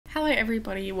Hello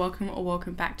everybody,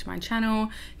 welcome back to my channel.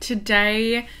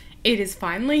 Today it is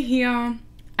finally here.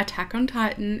 Attack on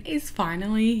Titan is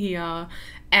finally here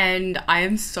and I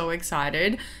am so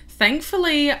excited.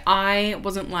 Thankfully, I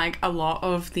wasn't like a lot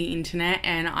of the internet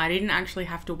and I didn't actually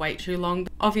have to wait too long.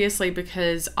 Obviously,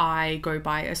 because I go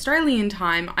by Australian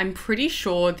time, I'm pretty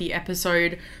sure the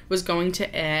episode was going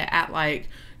to air at like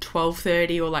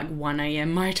 12:30 or like 1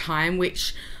 a.m. my time,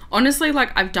 which honestly,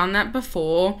 like I've done that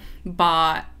before,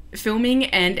 but filming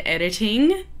and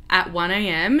editing at 1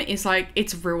 a.m. is like,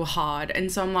 it's real hard. And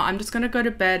so I'm like, I'm just gonna go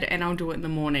to bed and I'll do it in the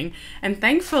morning. And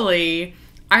thankfully,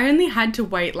 I only had to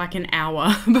wait like an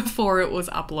hour before it was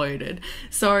uploaded.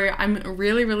 So I'm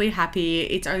really happy.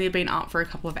 It's only been up for a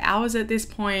couple of hours at this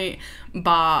point,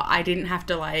 but I didn't have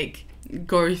to like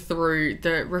go through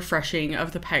the refreshing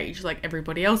of the page like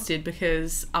everybody else did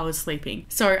because I was sleeping.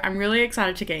 So I'm really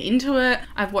excited to get into it.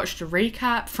 I've watched a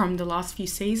recap from the last few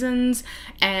seasons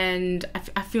and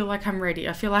I feel like I'm ready.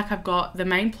 I feel like I've got the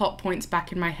main plot points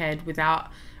back in my head without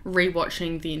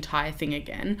rewatching the entire thing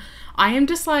again. I am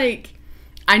just like,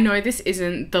 I know this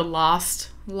isn't the last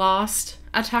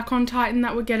Attack on Titan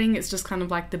that we're getting. It's just kind of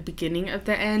like the beginning of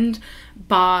the end,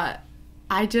 but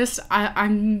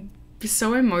I'm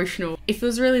so emotional. It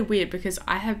feels really weird because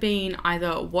I have been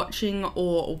either watching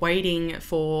or waiting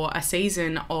for a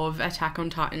season of Attack on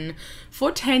Titan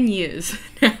for 10 years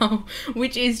now,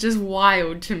 which is just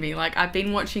wild to me. Like, I've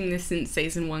been watching this since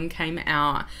season 1 came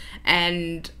out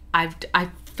and I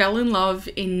fell in love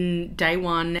in day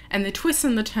one, and the twists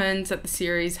and the turns that the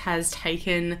series has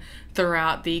taken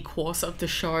throughout the course of the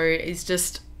show is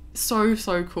just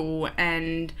so cool.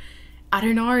 And I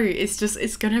don't know,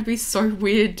 it's gonna be so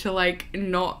weird to like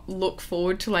not look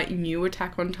forward to like new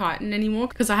Attack on Titan anymore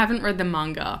because I haven't read the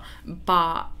manga.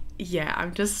 But yeah,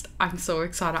 I'm so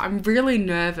excited. I'm really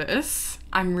nervous.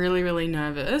 I'm really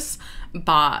nervous,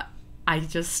 but I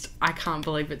can't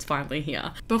believe it's finally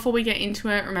here. Before we get into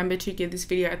it, remember to give this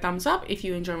video a thumbs up if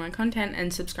you enjoy my content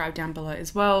and subscribe down below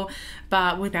as well.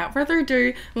 But without further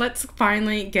ado, let's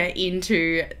finally get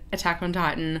into Attack on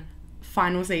Titan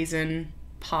final season,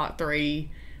 part 3,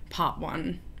 part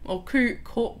 1, or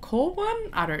core 1?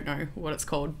 I don't know what it's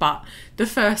called, but the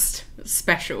first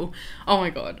special. Oh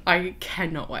my god, I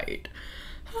cannot wait.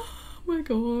 Oh my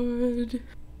god.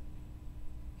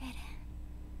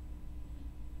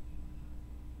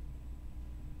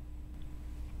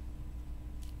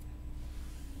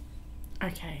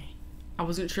 Okay, I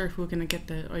wasn't sure if we were gonna get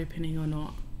the opening or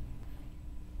not.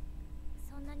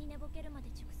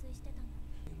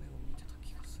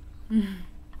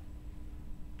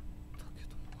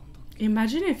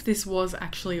 Imagine if this was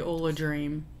actually all a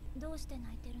dream.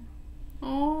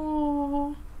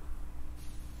 Oh,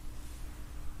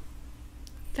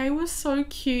 they were so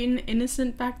cute and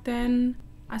innocent back then.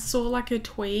 I saw like a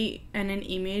tweet and an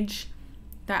image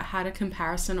that had a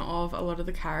comparison of a lot of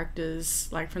the characters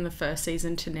like from the first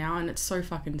season to now, and it's so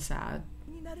fucking sad.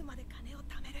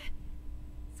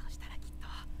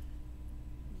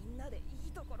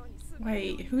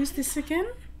 Wait, who is this again?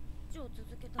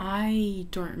 I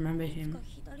don't remember him.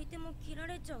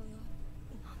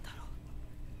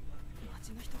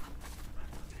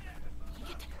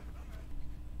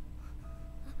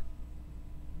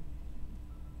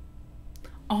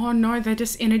 Oh no, they're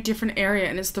just in a different area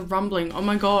and it's the rumbling. Oh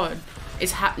my god,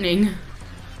 it's happening.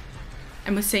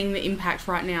 And we're seeing the impact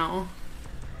right now.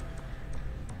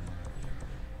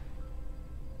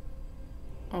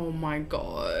 Oh my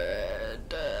god.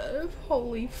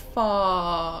 Holy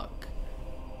fuck.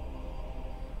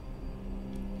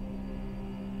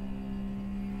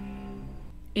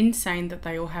 Insane that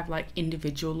they all have like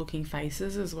individual looking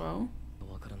faces as well.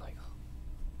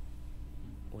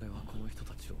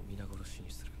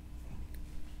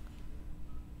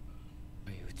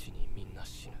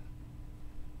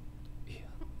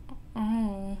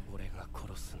 Oh.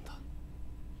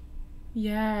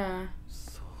 Yeah.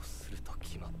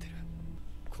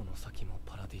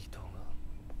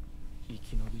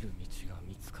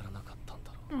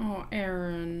 Oh,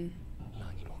 Aaron.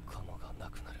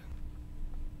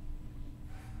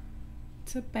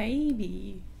 It's a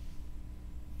baby.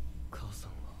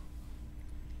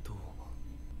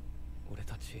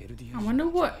 I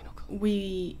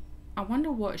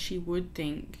wonder what she would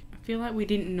think. I feel like we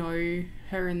didn't know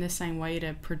her in the same way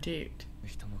to predict.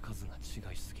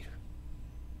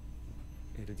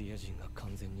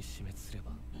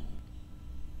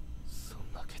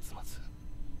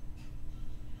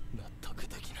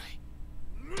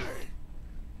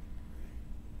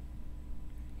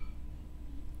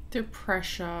 The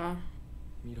pressure.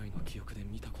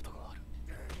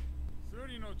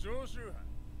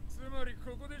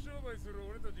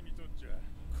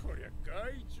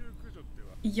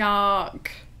 Yuck.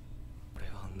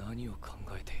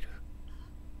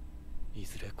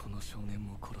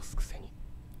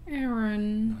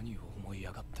 Aaron.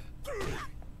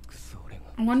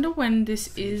 I wonder when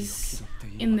this is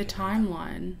in the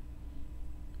timeline.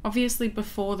 Obviously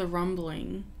before the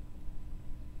rumbling.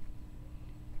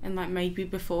 And like maybe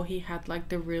before he had like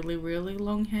the really, really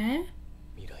long hair.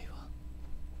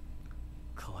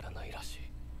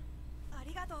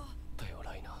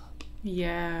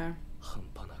 Yeah.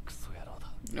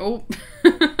 Oh.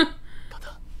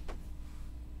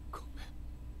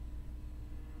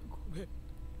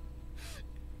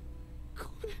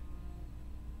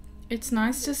 It's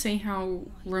nice to see how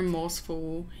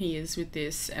remorseful he is with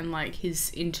this and like his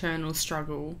internal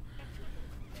struggle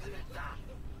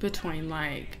between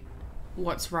like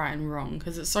what's right and wrong,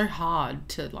 because it's so hard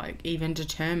to like even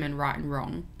determine right and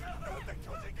wrong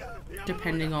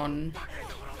depending on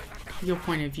your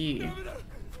point of view.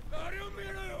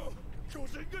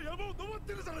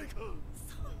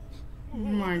 Oh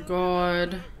my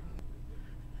god.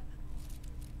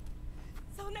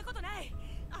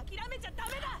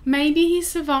 Maybe he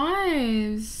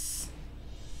survives.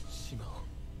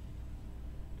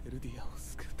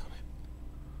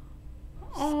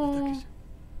 Oh.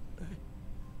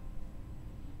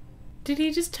 Did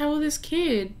he just tell this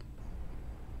kid?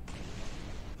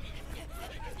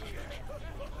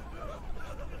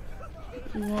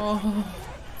 Whoa.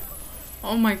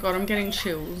 Oh my god, I'm getting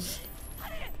chills.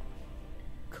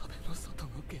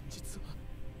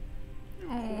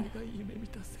 Oh.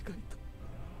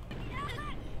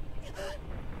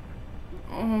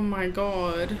 Oh my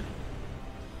god.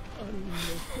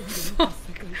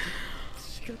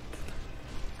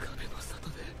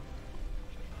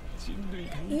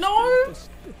 No!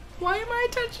 Why am I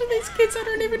touching these kids? I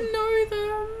don't even know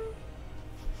them.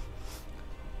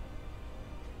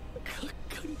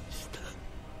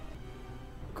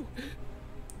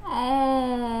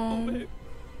 Oh.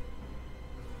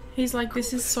 He's like,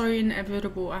 this is so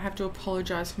inevitable. I have to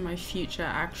apologize for my future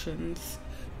actions.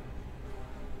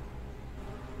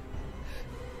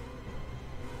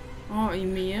 Oh,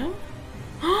 Ymir?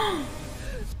 Oh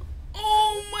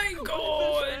my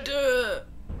god!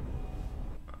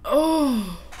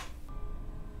 Oh!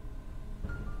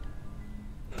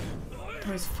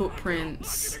 Those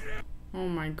footprints. Oh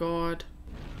my god.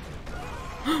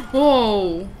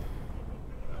 Whoa!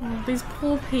 Oh, these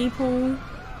poor people.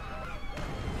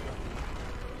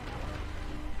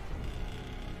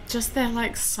 Just their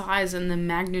like size and the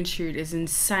magnitude is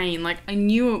insane. Like, I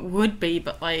knew it would be,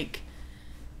 but like,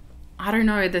 I don't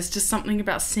know, there's just something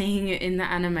about seeing it in the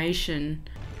animation.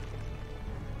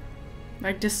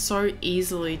 Like, just so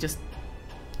easily just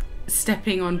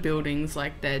stepping on buildings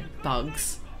like they're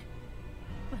bugs.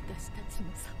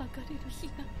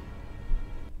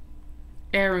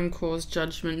 Aaron calls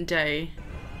Judgment Day.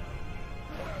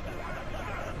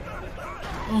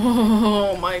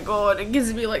 Oh my god, it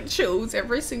gives me like chills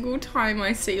every single time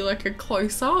I see like a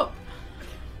close-up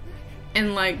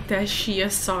and like their sheer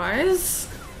size.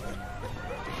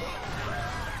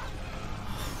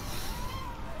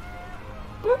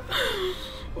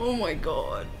 Oh my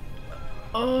god.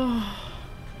 Oh.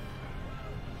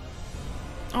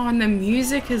 Oh, and the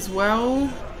music as well.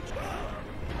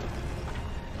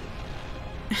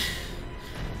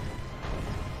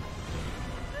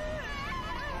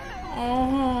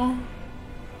 Oh.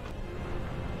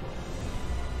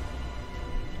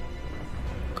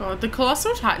 God, the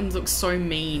Colossal Titans look so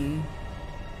mean.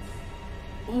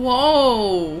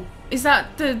 Whoa. Is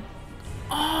that the...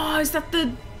 Oh, is that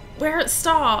the... where it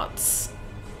starts?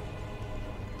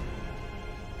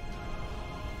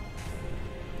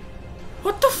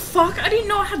 What the fuck? I didn't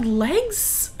know it had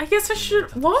legs? I guess I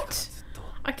should... What?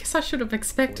 I guess I should have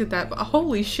expected that, but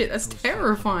holy shit, that's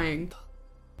terrifying.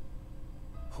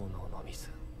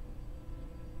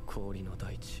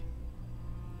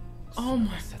 Oh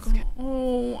my god.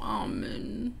 Oh,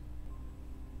 Amen.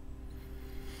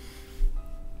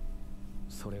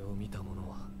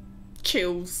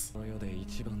 Chills.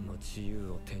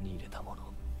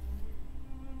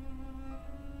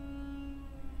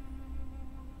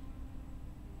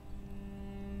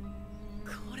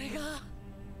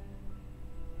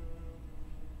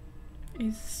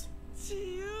 Is...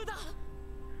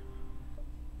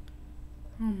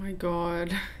 Oh my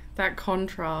god. That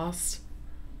contrast.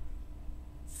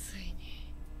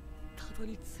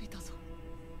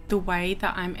 The way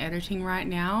that I'm editing right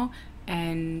now,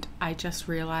 and I just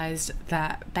realized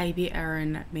that baby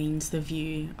Eren means the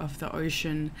view of the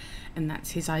ocean, and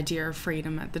that's his idea of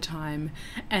freedom at the time.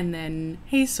 And then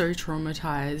he's so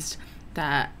traumatized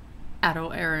that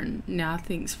adult Eren now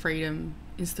thinks freedom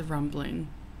is the rumbling.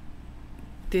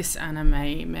 This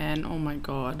anime, man, oh my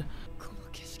god.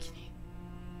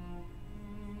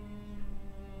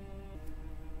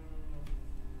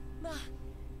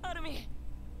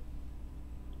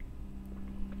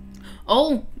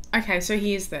 Oh, okay, so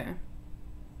he is there.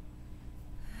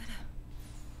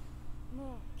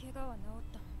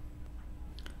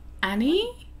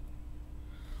 Annie?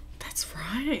 That's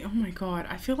right. Oh my god.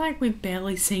 I feel like we've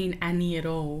barely seen Annie at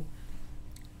all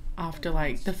after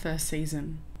like the first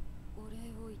season.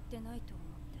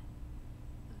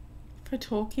 For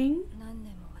talking?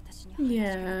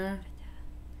 Yeah.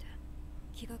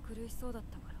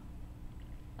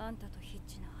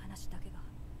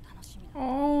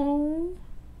 Oh.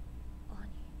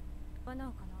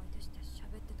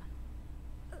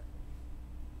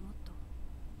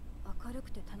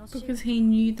 Because he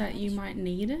knew that you might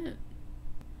need it?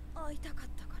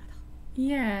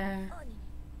 Yeah.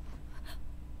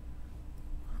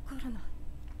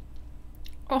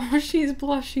 Oh, she's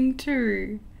blushing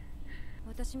too.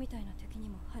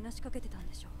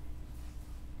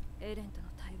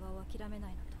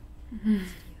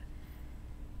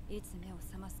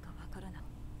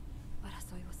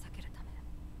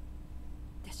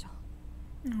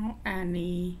 Oh,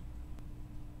 Annie.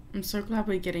 I'm so glad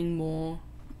we're getting more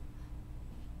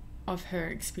of her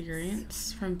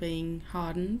experience from being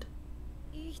hardened.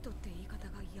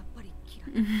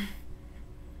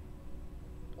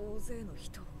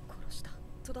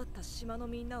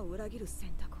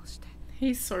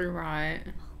 He's so right.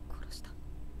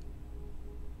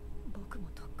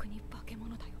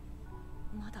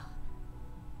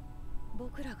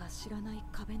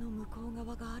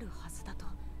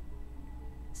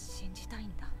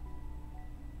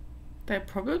 There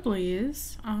probably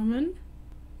is, Armin.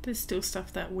 There's still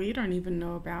stuff that we don't even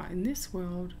know about in this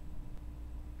world.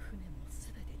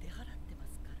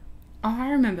 Oh,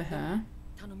 I remember her.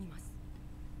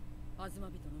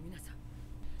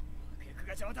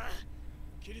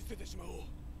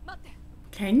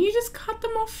 Can you just cut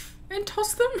them off and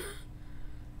toss them?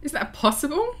 Is that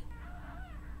possible?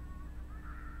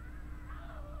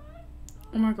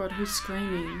 Oh my god, who's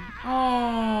screaming?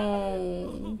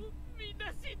 Oh.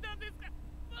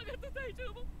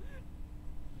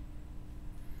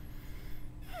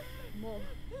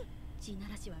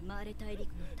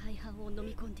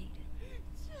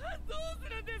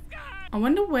 I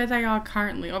wonder where they are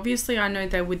currently. Obviously I know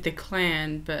they're with the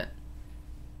clan, but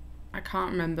I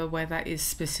can't remember where that is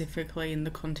specifically in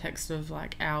the context of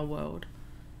like our world.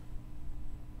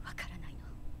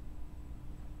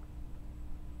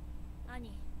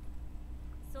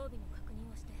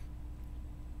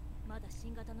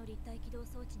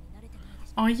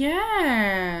 Oh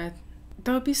yeah,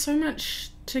 there would be so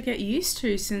much to get used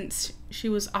to since she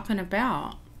was up and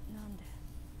about.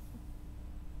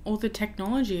 All the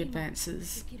technology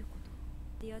advances.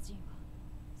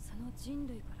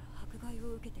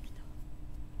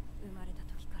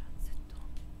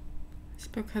 It's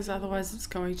because otherwise it's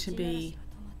going to be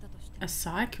a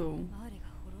cycle.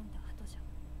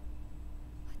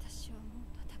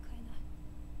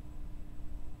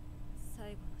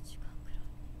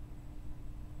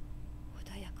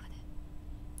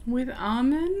 With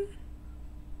Armin?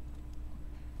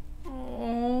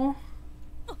 Oh.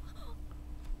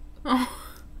 Oh.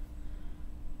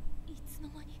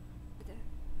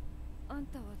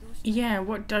 Yeah,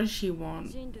 what does she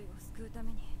want?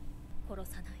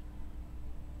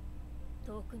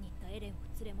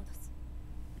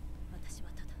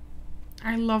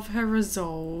 I love her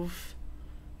resolve.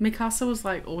 Mikasa was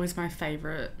like always my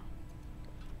favorite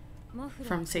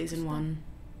from season 1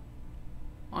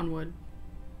 onward.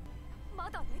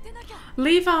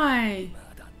 Levi!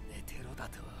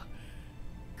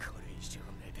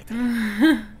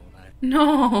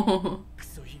 No!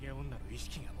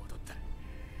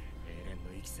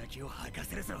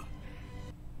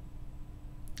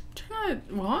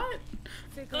 What?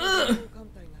 Ugh.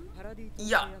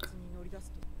 Yuck.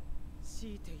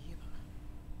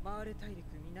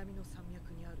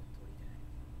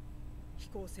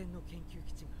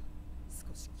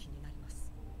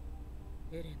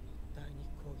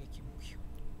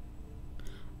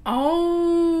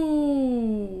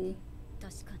 Oh.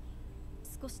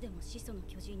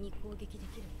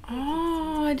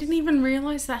 Oh, I didn't even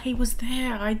realize that he was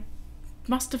there. I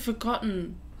must have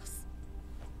forgotten.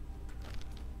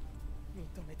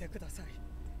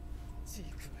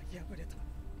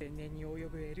 年に及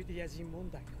ぶエルディア人問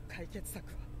題の解決策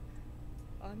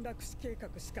は安楽死計画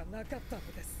しかなかったの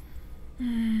です。この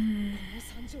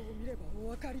惨状を見ればお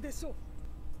分かりでしょう。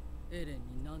エレン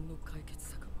に何の解決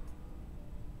策も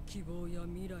希望や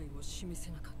未来を示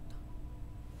せなかった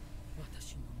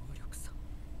私の無力さ。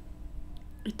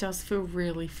 It does feel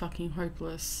really fucking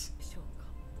hopeless.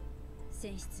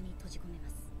 船室に閉じ込めま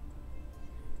す。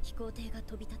飛行艇が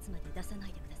飛び立つまで出さな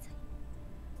いでください。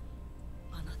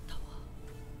あなたは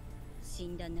死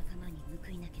んだ仲間に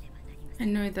報いなければなりませ I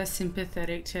ん。 know they're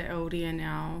sympathetic to Eldia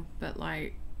now, but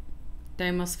like,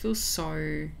 they must feel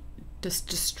so just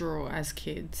distraught as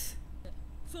kids.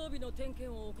 装備の点検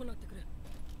を行ってくれ。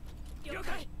了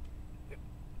解。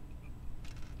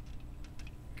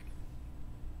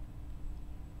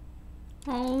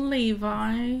 Oh,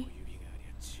 Levi.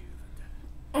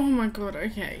 Oh my god,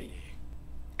 okay.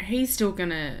 He's still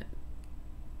gonna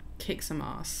kick some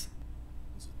ass.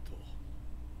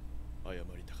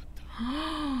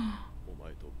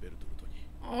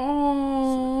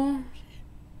 Oh.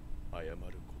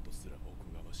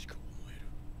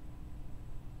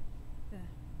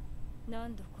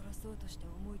 何度殺そうとして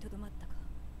思いとどまったか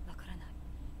わからない。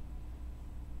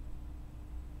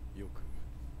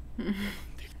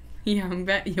 Yeah, I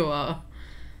bet you are.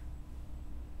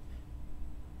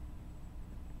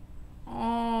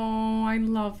 Oh, I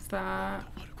love that.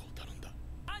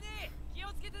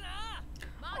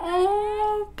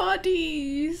 Oh,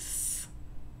 buddies.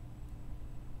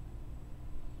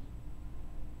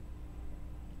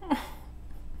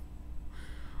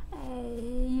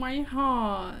 Oh, my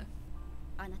heart.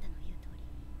 あなたの言う通り、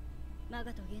マ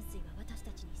ガと元帥は私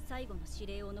たちに最後の指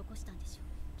令を残したんでしょ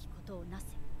う。きことをなせ。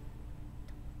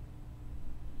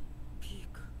ピー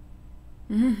ク。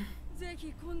Mm. ぜ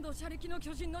ひ今度車力の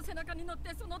巨人の背中に乗っ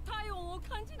てその体温を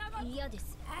感じながら。嫌で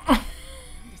す。何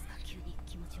ですか急に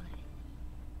気持ち悪い。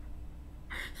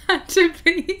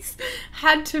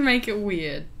had to make it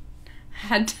weird.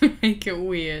 Had to make it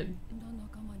weird.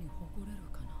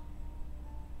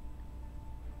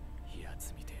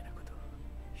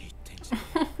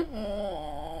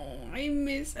 Oh, I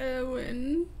miss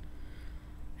Erwin.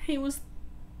 He was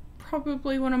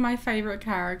probably one of my favorite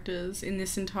characters in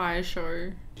this entire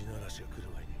show.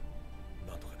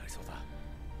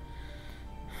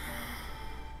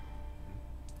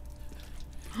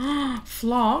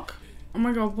 Flock? Oh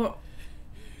my god,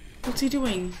 what's he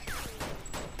doing?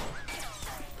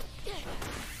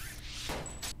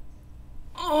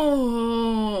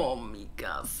 Oh,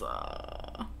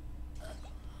 Mikasa.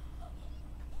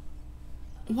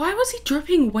 Why was he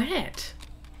dripping wet?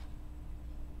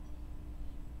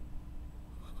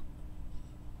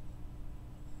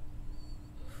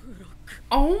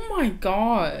 Oh my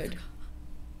god.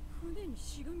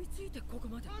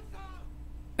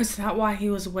 Is that why he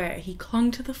was wet? He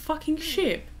clung to the fucking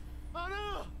ship.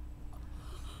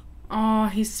 Oh,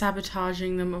 he's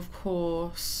sabotaging them, of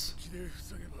course.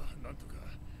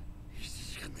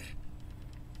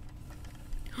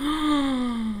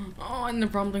 Oh, and the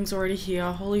rumbling's already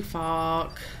here. Holy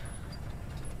fuck.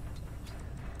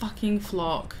 Fucking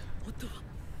Flock.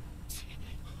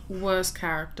 Worst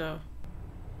character.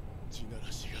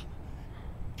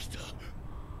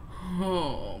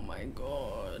 Oh my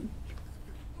god.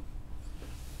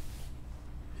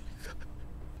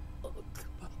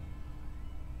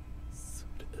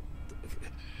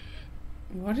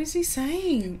 What is he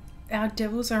saying? Our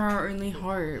devils are our only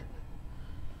hope.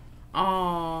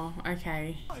 Oh,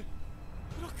 okay.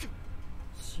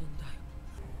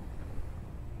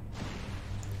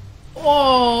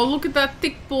 Oh, look at that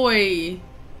thick boy.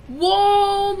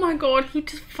 Whoa, my god, he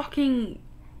just fucking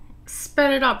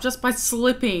sped it up just by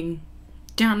slipping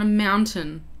down a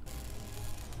mountain.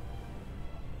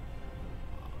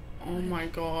 Oh my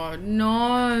god,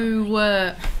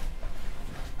 no.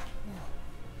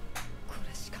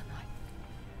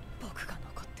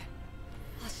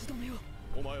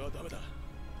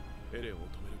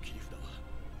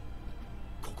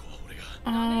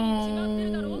 Oh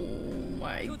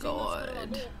my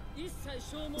god.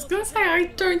 I was gonna say, I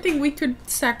don't think we could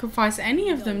sacrifice any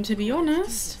of them, to be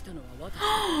honest.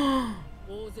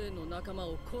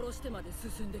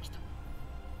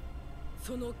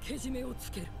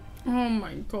 Oh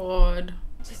my god.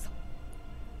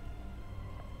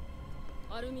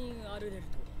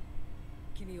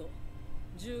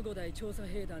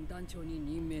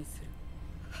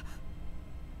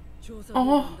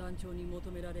 Oh.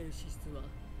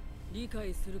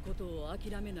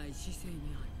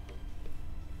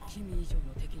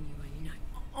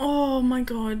 Oh my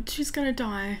god, she's gonna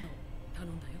die.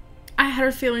 I had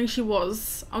a feeling she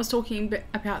was. I was talking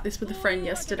about this with a friend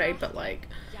yesterday, but like,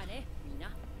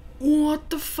 What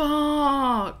the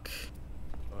fuck?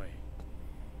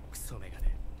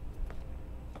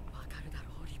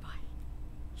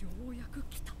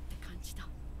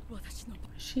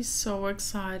 She's so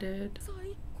excited.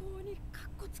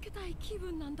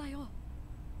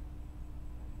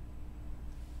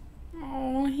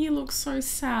 Oh, he looks so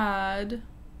sad.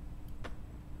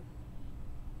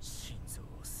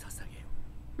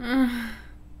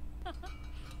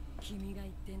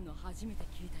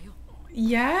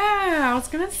 Yeah, I was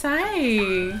gonna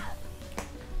say.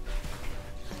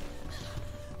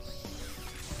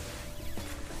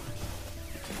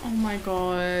 Oh my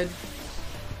god.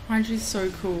 Hanji's so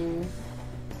cool.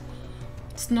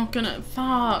 It's not gonna.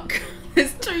 Fuck.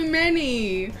 There's too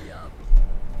many.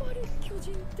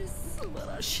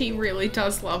 She really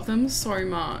does love them so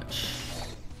much.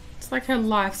 It's like her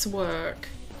life's work.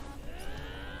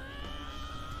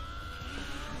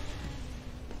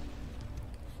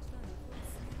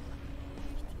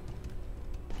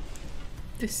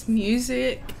 This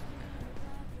music.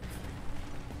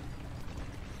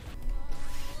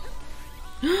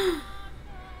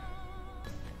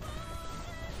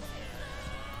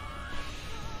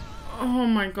 Oh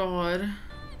my god.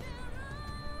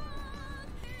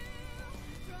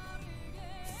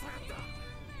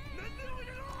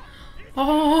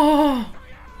 Oh.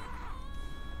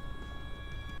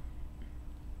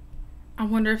 I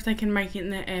wonder if they can make it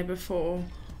in the air before.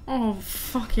 Oh,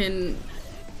 fucking.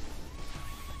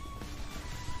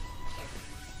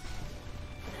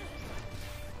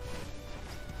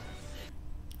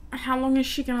 How long is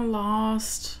she gonna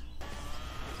last?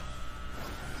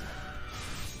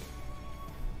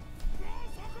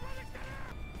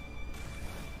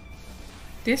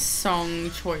 This song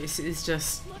choice is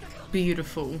just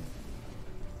beautiful.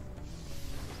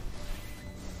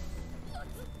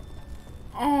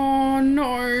 Oh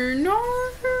no, no.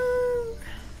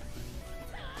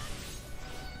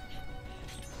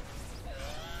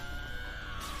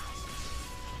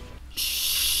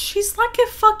 She's like a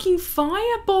fucking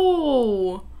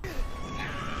fireball.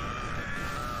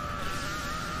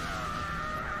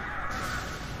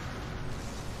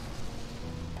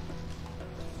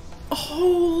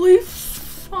 Holy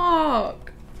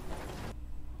fuck.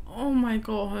 Oh my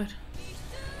god.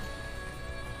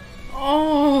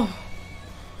 Oh.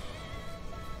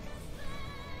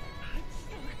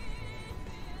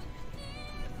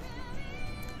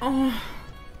 Oh.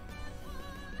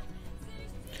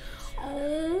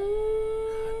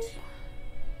 Oh.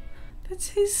 That's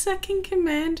his second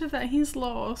commander that he's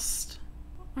lost.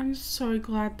 I'm so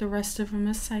glad the rest of them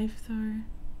are safe though.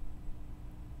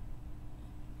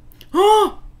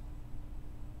 Oh!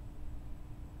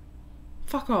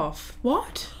 Fuck off.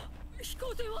 What?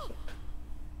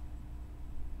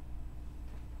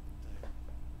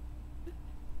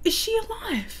 Is she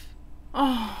alive?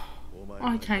 Oh.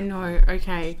 Okay, no.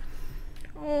 Okay.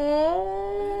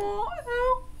 Oh,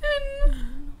 Ellen.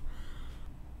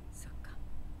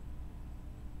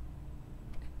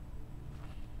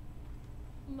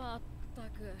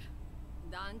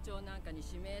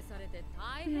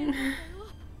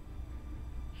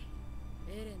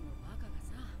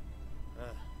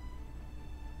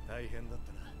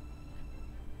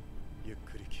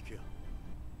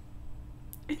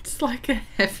 It's like a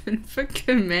heaven for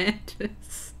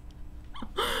commanders.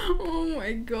 Oh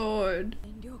my god.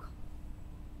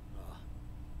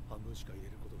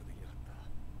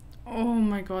 Oh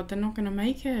my god, they're not gonna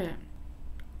make it.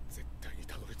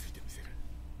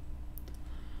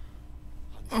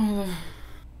 Oh.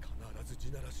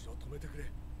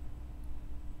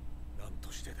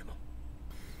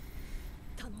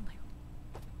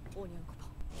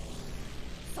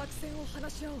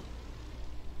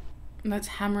 Let's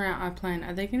hammer out our plan.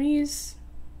 Are they gonna use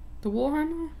the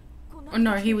warhammer? Oh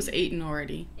no, he was eaten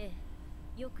already.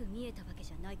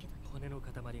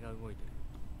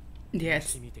 Yeah,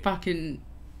 it's fucking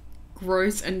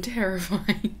gross and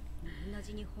terrifying.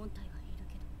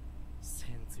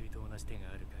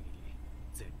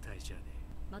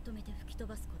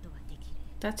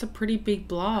 That's a pretty big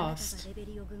blast.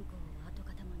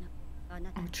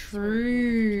 Oh,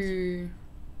 true.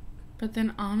 But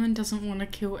then Armin doesn't want to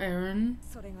kill Eren.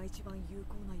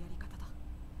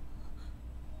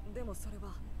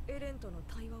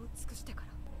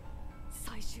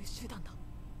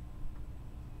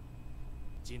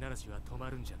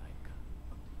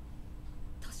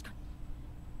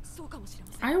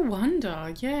 I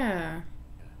wonder, yeah.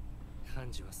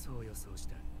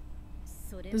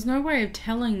 There's no way of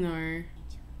telling though.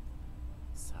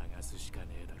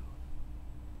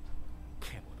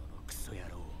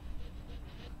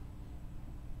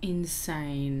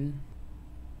 Insane.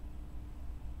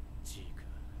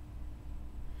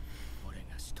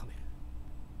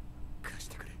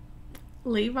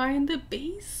 Levi and the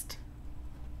Beast?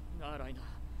 なあライナー、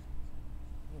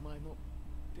お前も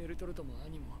ベルトルトも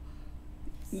兄も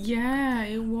Yeah,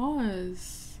 it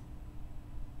was.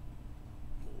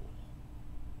 も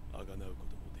うあがなうこ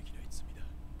ともできない罪だ。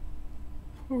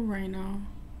 Poor Raina.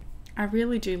 I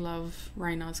really do love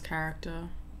Raina's character.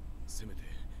 せめて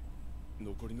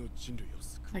残りの人類を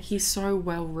救う。 Like, he's so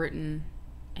well written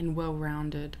and well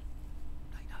rounded.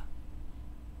 ライナー。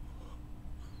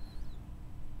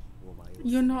お前を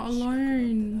You're not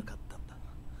alone. なかったんだ。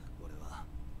俺は。ああ。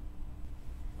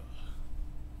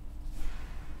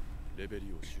レベ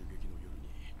リオ襲撃の夜に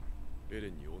エレ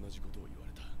ンに同じことを言わ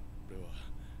れた。俺は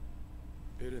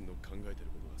エレンの考えてる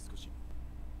ことが少し。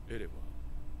エレンは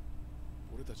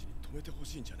俺たちに止めてほ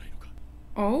しいんじゃないのか。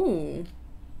 Oh.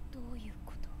 どういう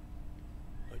こと？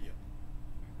あ、いや、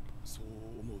そう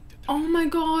思うって。 Oh my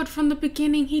god, from the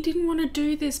beginning, he didn't want to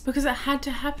do this because it had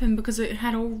to happen, because it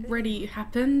had already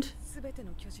happened. すべて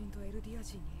の巨人とエルディア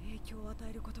人に影響を与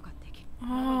えることができる。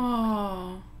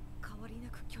 Oh. 変わりな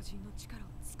く巨人の力を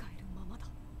使えるままだ。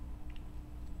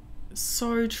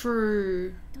 So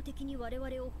true. 意図的に我々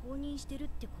を放任してるっ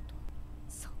てこと？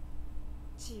そう、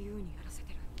自由にやらせ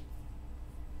てる。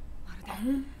まるで Oh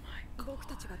my 僕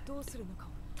たちがどうするのかを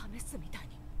試すみたい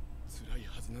に。辛い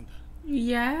はずなんだ。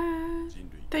 Yeah. 人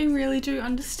類 They really do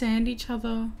understand each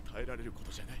other. 耐えられるこ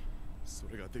とじゃない。そ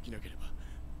れができなければ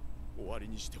終わり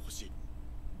にしてほしい。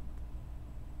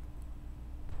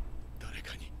誰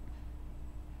かに。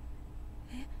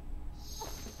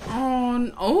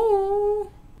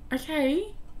 Oh.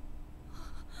 Okay.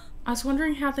 I was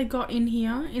wondering how they got in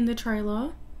here in the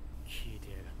trailer. 聞い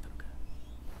てやがったのか。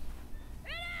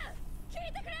聞い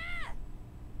てくれ！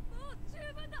もう十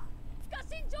分だ！不可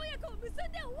侵条約を結ん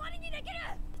で終わりにできる！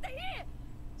でいい！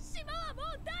島はも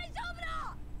う大丈夫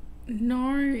だ！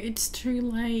 No, it's too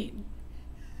late.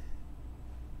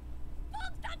 僕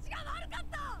たちが悪かっ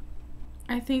た！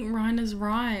 I think Raina's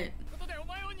right. ことでお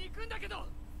前を憎んだけど、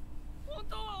本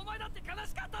当はお前だって悲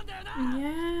しかったんだよな。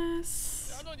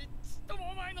 Yes. なのにちっと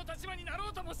もお前の立場になろ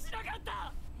うともしなかっ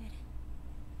た。エレン、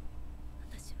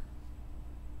私は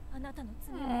あなたの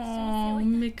罪を一緒 Oh,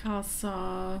 に背負いたい。 Mikasa.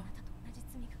 あなたと同じ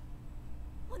罪が。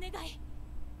お願い、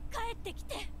帰ってき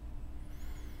て。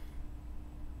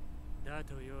だ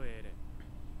とよエレン。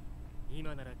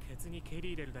今ならケツに蹴り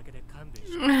入れるだけで勘弁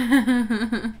しろ。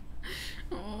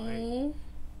 Oh.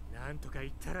 なんとか言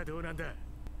ったらどうなんだ。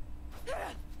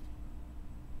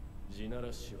地な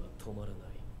らしは止まらない。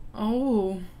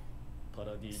 Oh. パ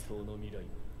ラディ島の未来を。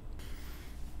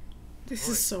 This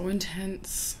is so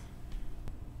intense.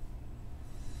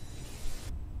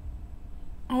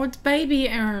 Oh, it's baby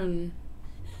Aaron.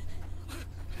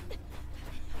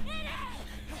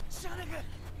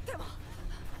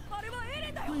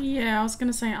 Yeah, I was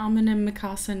gonna say Armin and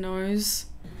Mikasa knows.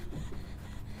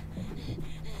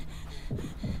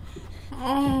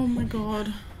 Oh my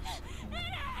god.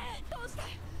 どうして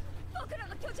僕ら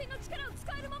が巨人の力を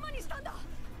使えるままにしたんだ。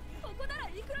ここなら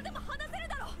いくらでも話せる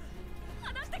だろう。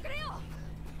話してくれよ。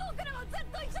僕らはずっ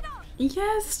と一緒だ。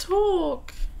 Yes,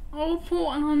 talk. Oh,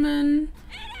 poor Armin.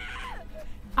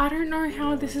 I don't know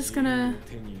how this is gonna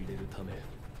手に入れるため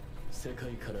世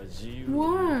界から自由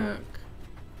を work.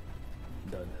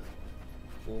 だが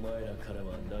お前らから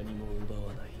は何も奪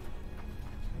わない。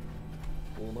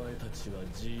お前たちは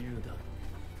自由だ。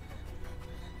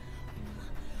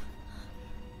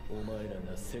お前ら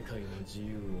が世界の自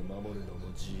由を守るのも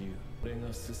自由。俺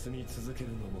が進み続け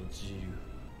るのも自由。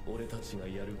俺たちが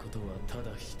やることはた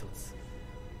だ一つ。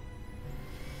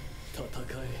戦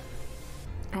え。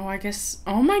 Oh, I guess.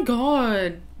 Oh my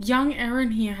god. Young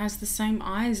Eren here has the same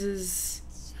eyes as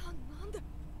じゃあなんで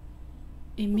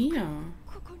Emiya.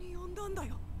 ここに呼んだんだ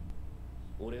よ。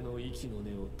俺の息の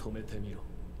根を止めてみろ。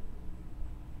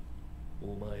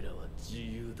お前らは自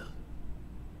由だ。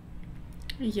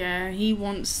 Yeah, he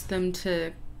wants them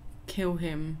to kill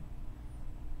him.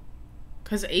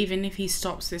 Because even if he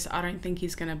stops this, I don't think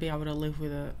he's going to be able to live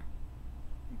with it.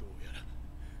 どうやら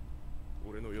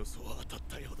俺の予想は当たっ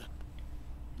たようだ。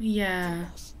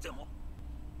 Yeah. 知っても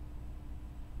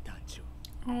団長。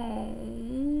 Oh.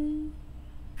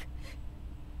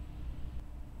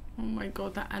 Oh my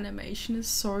god, that animation is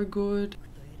so good. とエレンを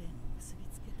結び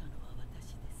つけたのは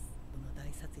私です。この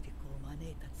大殺戮を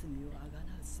招いた罪をあが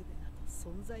なう術など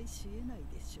存在し得ない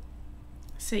でしょう。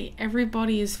 See,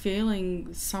 everybody is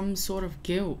feeling some sort of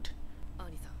guilt.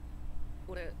 兄さん、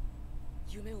俺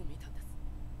夢を見たんです。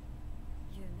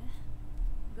夢？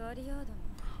ガリアードの。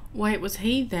 Wait, was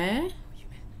he there?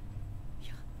 夢？い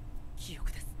や、記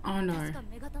憶です。 Oh no. 確か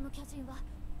女型の巨人は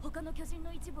他の巨人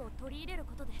の一部を取り入れる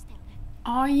ことでしたよね。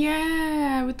 Oh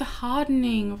yeah, with the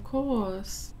hardening, of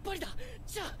course. バリだ、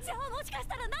じゃあもしかし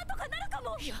たらなんとかなるか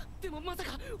も。いやでもまさ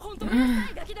か本当に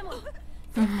ガキでも絶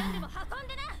対でも運ん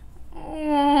でな。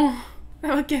 Oh, they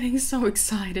were getting so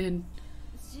excited.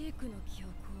 ジークの記憶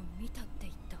を見たって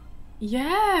言った。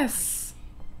 Yes.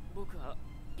 僕は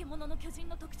獣の巨人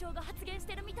の特徴が発現し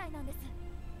てるみたいなんです。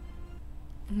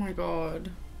 Oh my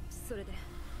god. それで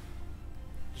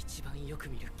一番よく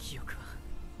見る記憶は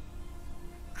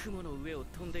雲の上を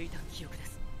飛んでいた記憶で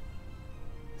す。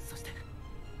そして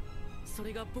そ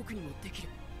れが僕にもできる。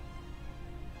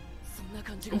そんな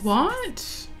感じがする。 What?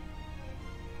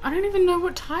 I don't even know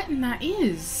what Titan that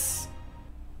is.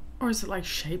 Or is it like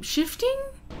shape-shifting?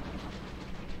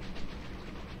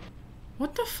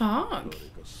 What the fuck?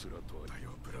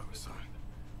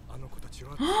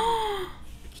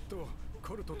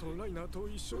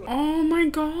 Oh my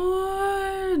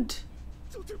god.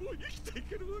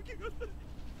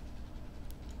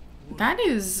 That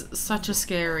is such a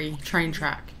scary train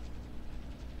track.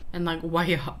 And like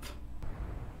way up.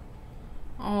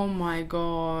 Oh my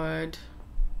god.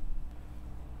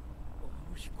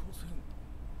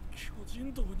 巨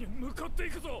人道に向かってい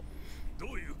くぞ。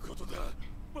どういうことだ。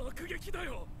爆撃だ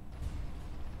よ。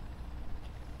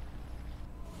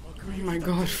 Oh my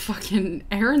god, fucking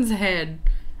Aaron's head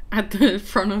at the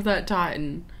front of that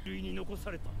Titan. 類に残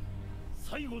された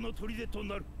最後の砦と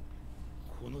なる。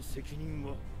この責任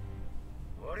は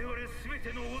我々すべ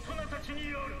ての大人たち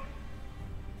にある。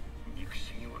憎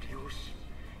しみを利用し、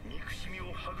憎しみ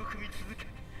を育み続け、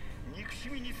憎し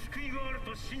みに救いがある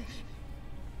と信じ、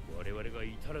我々が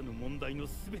至らぬ問題の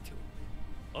すべて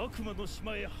を悪魔の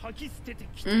島へ吐き捨てて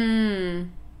きた。そ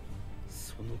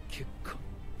の結果、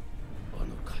あ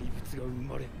の怪物が生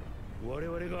まれ、我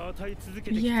々が与え続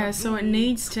けてきた。 Yeah, so it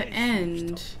needs to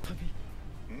end.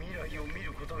 未来を見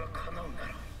ることが叶うな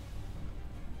ら、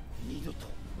二度と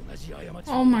同じ過ち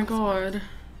を。 Oh my god.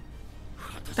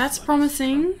 That's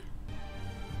promising.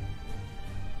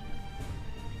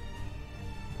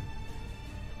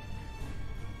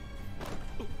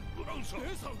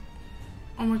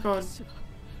 Oh my god.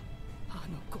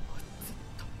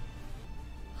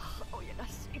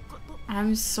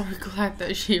 I'm so glad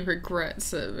that she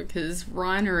regrets it because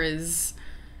Reiner is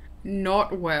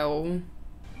not well.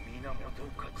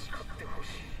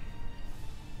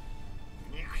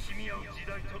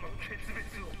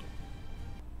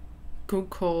 Good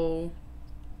call.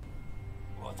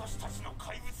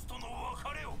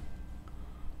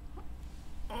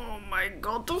 Oh my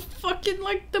god, the fucking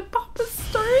like the puppet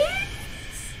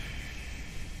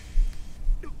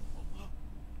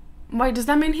Wait, does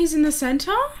that mean he's in the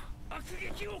center?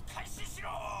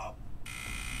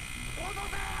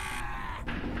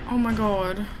 Oh my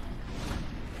god.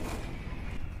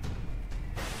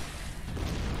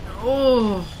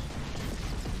 Oh.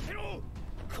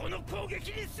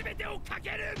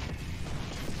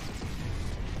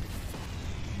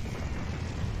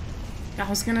 I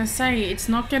was gonna say, it's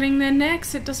not getting their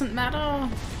necks, it doesn't matter.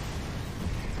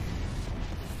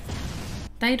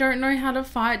 They don't know how to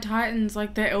fight Titans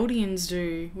like the Eldians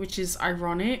do, which is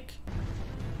ironic.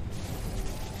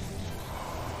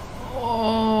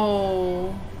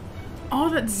 Oh. Oh,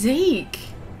 that's Zeke.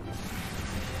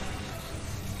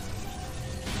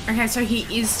 Okay, so he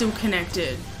is still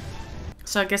connected.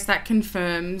 So I guess that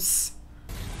confirms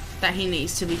that he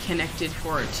needs to be connected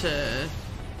for it to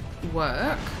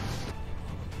work.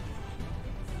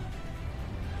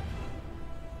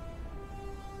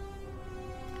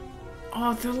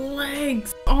 Oh, the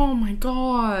legs! Oh my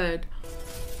god!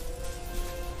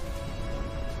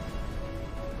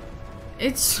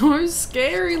 It's so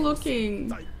scary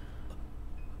looking!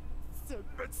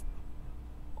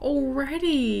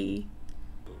 Already!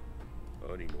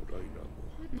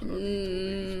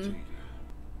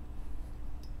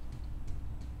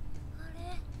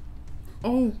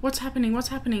 Oh, what's happening? What's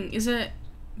happening? Is it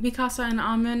Mikasa and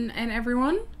Armin and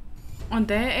everyone on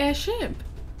their airship?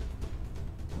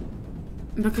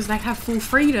 Because they have full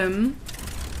freedom.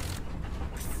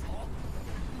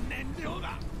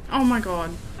 Oh my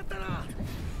god.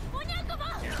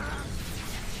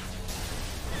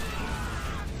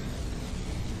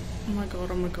 Oh my god,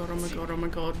 oh my god, oh my god, oh my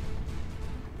god.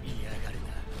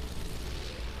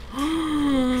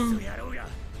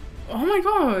 Oh my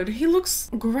god, he looks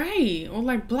grey or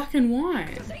like black and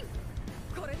white.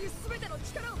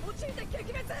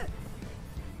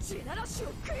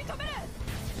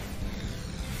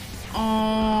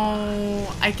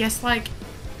 Oh, I guess like,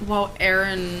 well,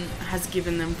 Eren has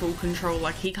given them full control,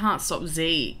 like he can't stop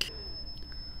Zeke.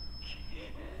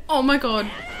 Oh my god.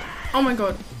 Oh my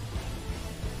god.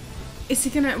 Is he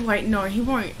gonna, wait, no, he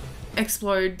won't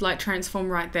explode, like transform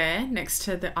right there next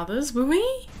to the others, will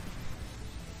he?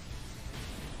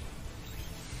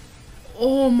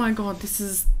 Oh my god, this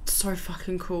is so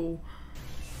fucking cool.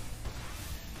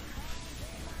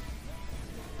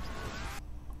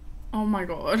 Oh my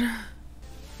god.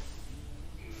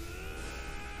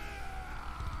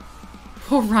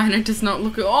 Poor Reiner does not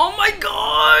look at— oh my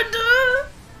god!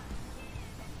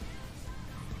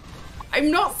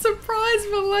 I'm not surprised,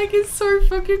 but like, it's so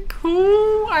fucking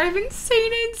cool. I haven't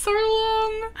seen it in so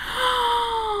long.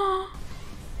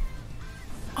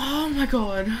 Oh my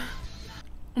god.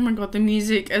 Oh my god, the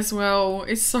music as well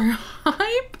is so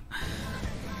hype.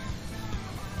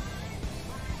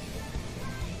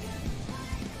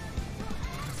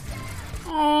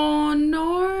 Oh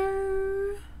no.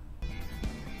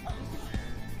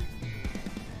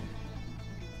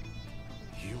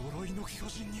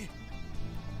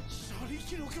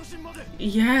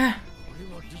 Yeah.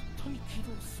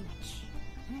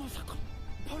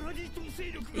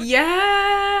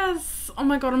 Yes. Oh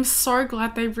my god, I'm so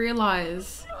glad they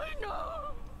realize.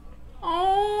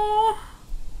 Oh.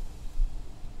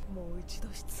 もう一度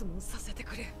質問させて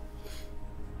くれ。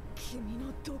君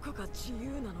のどこが自由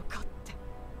なのかって。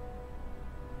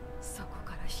そこ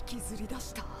から引きずり出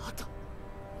した後。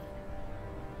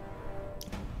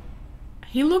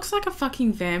He looks like a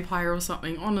fucking vampire or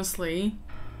something, honestly.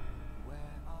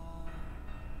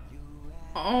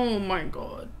 Oh my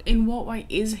god. In what way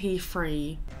is he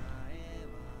free?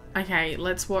 Okay,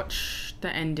 let's watch the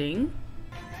ending.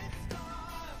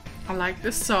 I like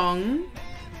the song.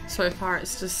 So far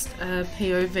it's just a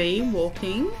POV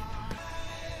walking.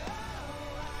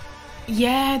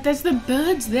 Yeah, there's the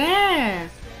birds there.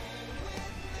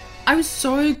 I'm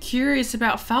so curious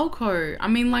about Falco. I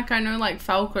mean, like, I know, like,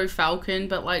 Falco, Falcon,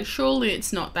 but, like, surely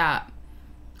it's not that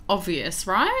obvious,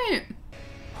 right?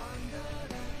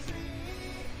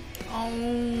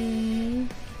 Oh.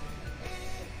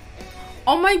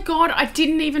 Oh my god, I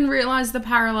didn't even realize the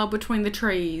parallel between the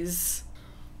trees.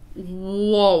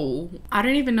 Whoa. I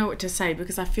don't even know what to say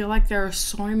because I feel like there are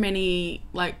so many,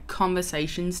 like,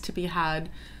 conversations to be had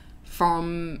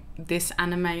from this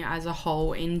anime as a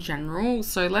whole in general.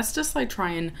 So let's just like try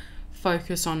and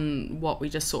focus on what we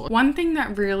just saw. One thing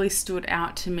that really stood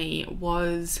out to me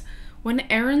was when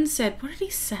Eren said— what did he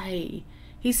say?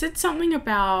 He said something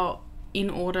about, in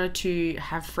order to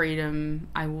have freedom,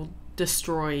 I will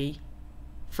destroy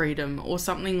freedom or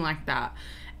something like that.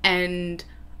 And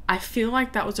I feel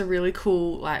like that was a really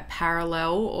cool like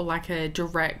parallel or like a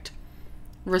direct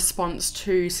response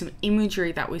to some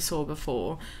imagery that we saw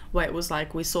before, where it was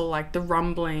like we saw like the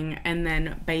rumbling and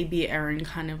then baby Eren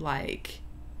kind of like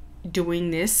doing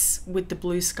this with the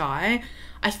blue sky.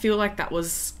 I feel like that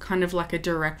was kind of like a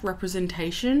direct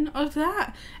representation of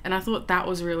that, and I thought that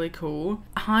was really cool.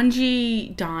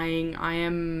 Hanji dying,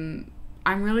 I'm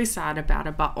really sad about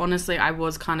it, but honestly I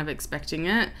was kind of expecting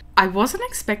it. I wasn't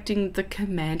expecting the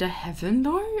Commander Heaven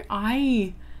though.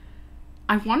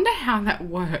 I wonder how that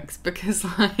works because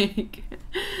like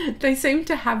they seem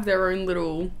to have their own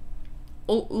little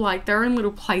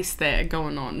place there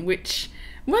going on, which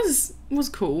was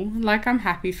cool. Like, I'm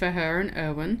happy for her and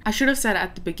Erwin. I should have said it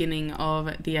at the beginning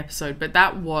of the episode, but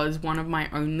that was one of my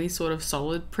only sort of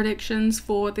solid predictions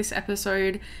for this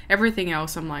episode. Everything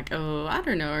else I'm like, oh, I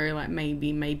don't know, like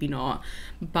maybe not.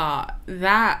 But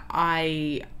that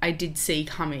I did see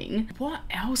coming. What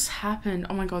else happened?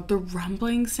 Oh my god, the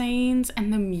rumbling scenes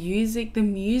and the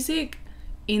music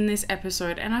in this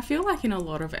episode, and I feel like in a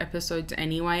lot of episodes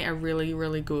anyway, are really,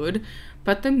 really good,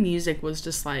 but the music was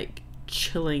just like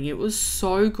chilling. It was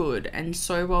so good and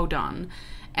so well done.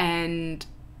 And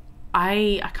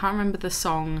I can't remember the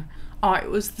song. Oh, it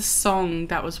was the song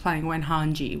that was playing when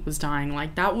Hanji was dying.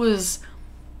 Like, that was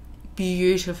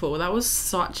beautiful. That was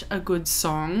such a good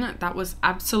song. That was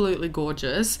absolutely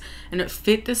gorgeous, and it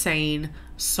fit the scene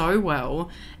so well.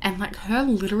 And like her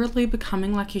literally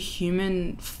becoming like a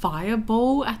human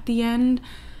fireball at the end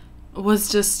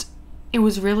was just, it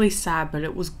was really sad, but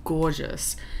it was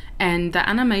gorgeous. And the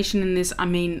animation in this, I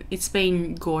mean, it's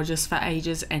been gorgeous for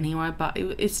ages anyway, but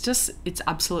it's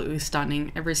absolutely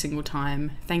stunning every single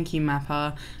time. Thank you,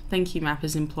 MAPPA. Thank you,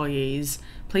 MAPPA's employees.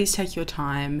 Please take your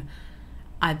time.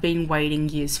 I've been waiting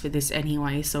years for this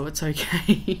anyway, so it's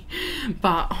okay.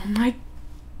 But, oh my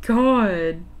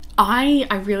god. I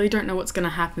really don't know what's going to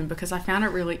happen, because I found it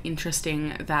really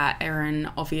interesting that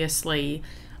Eren obviously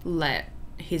let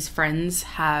his friends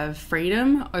have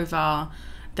freedom over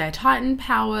their Titan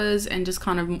powers and just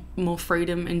kind of more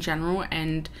freedom in general,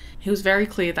 and he was very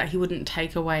clear that he wouldn't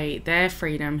take away their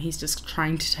freedom. He's just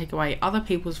trying to take away other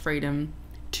people's freedom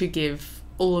to give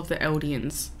all of the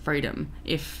Eldians freedom,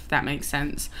 if that makes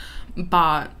sense.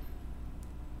 But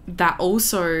that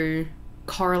also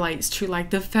correlates to like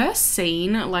the first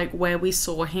scene, like where we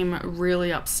saw him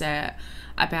really upset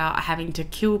about having to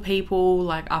kill people,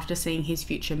 like after seeing his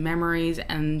future memories,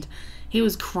 and he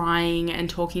was crying and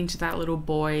talking to that little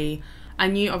boy. I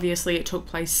knew obviously it took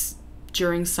place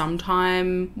during some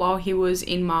time while he was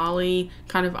in Mali,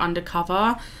 kind of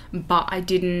undercover, but I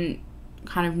didn't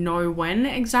kind of know when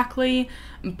exactly.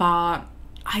 But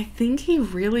I think he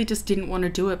really just didn't want to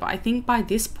do it. But I think by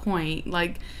this point,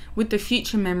 like with the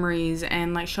future memories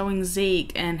and like showing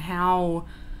Zeke and how,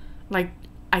 like,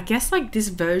 I guess like this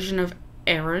version of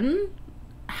Eren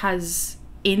has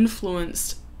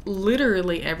influenced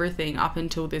literally everything up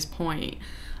until this point.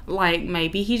 Like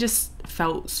maybe he just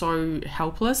felt so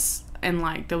helpless and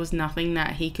like there was nothing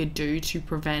that he could do to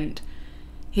prevent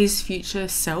his future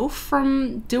self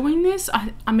from doing this.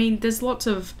 I mean, there's lots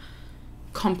of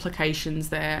complications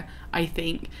there, I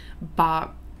think,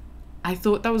 but I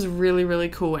thought that was really, really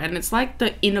cool. And it's like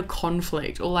the inner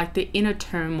conflict or like the inner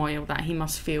turmoil that he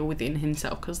must feel within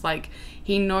himself, because like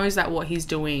he knows that what he's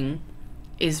doing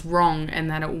is wrong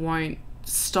and that it won't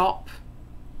stop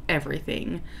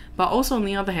everything, but also on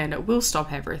the other hand it will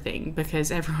stop everything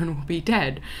because everyone will be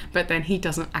dead. But then he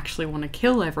doesn't actually want to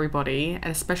kill everybody,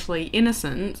 especially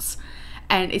innocents.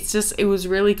 And it's just, it was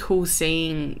really cool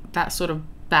seeing that sort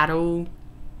of battle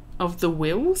of the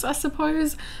wills, I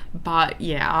suppose. But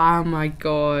yeah, oh my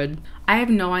god, I have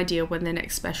no idea when the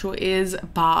next special is,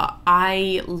 but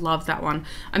I love that one.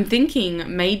 I'm thinking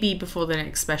maybe before the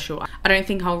next special. I don't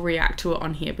think I'll react to it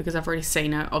on here because I've already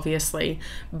seen it, obviously,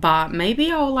 but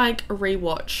maybe I'll like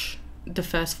rewatch the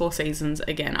first 4 seasons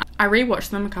again. I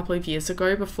rewatched them a couple of years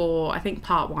ago before, I think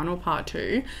part 1 or part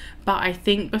 2, but I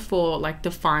think before like the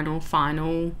final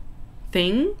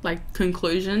thing, like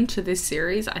conclusion to this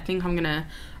series, I think I'm gonna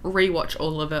rewatch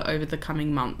all of it over the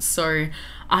coming months. So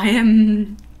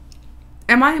am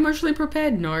I emotionally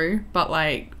prepared? No, but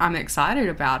like I'm excited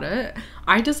about it.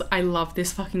 I love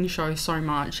this fucking show so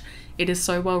much. It is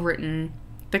so well written,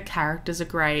 the characters are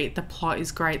great, the plot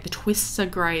is great, the twists are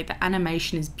great, the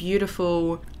animation is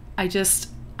beautiful.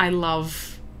 I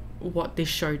love what this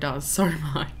show does so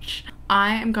much.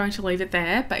 I am going to leave it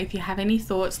there, but if you have any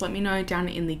thoughts, let me know down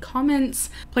in the comments.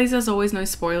 Please, as always, no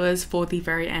spoilers for the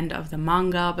very end of the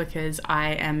manga because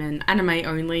I am an anime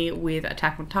only with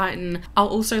Attack on Titan. I'll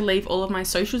also leave all of my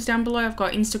socials down below. I've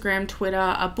got Instagram, Twitter,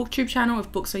 a booktube channel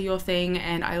if books are your thing,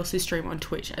 and I also stream on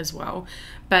Twitch as well.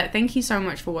 But thank you so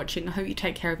much for watching. I hope you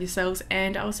take care of yourselves,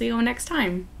 and I'll see you all next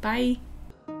time. Bye!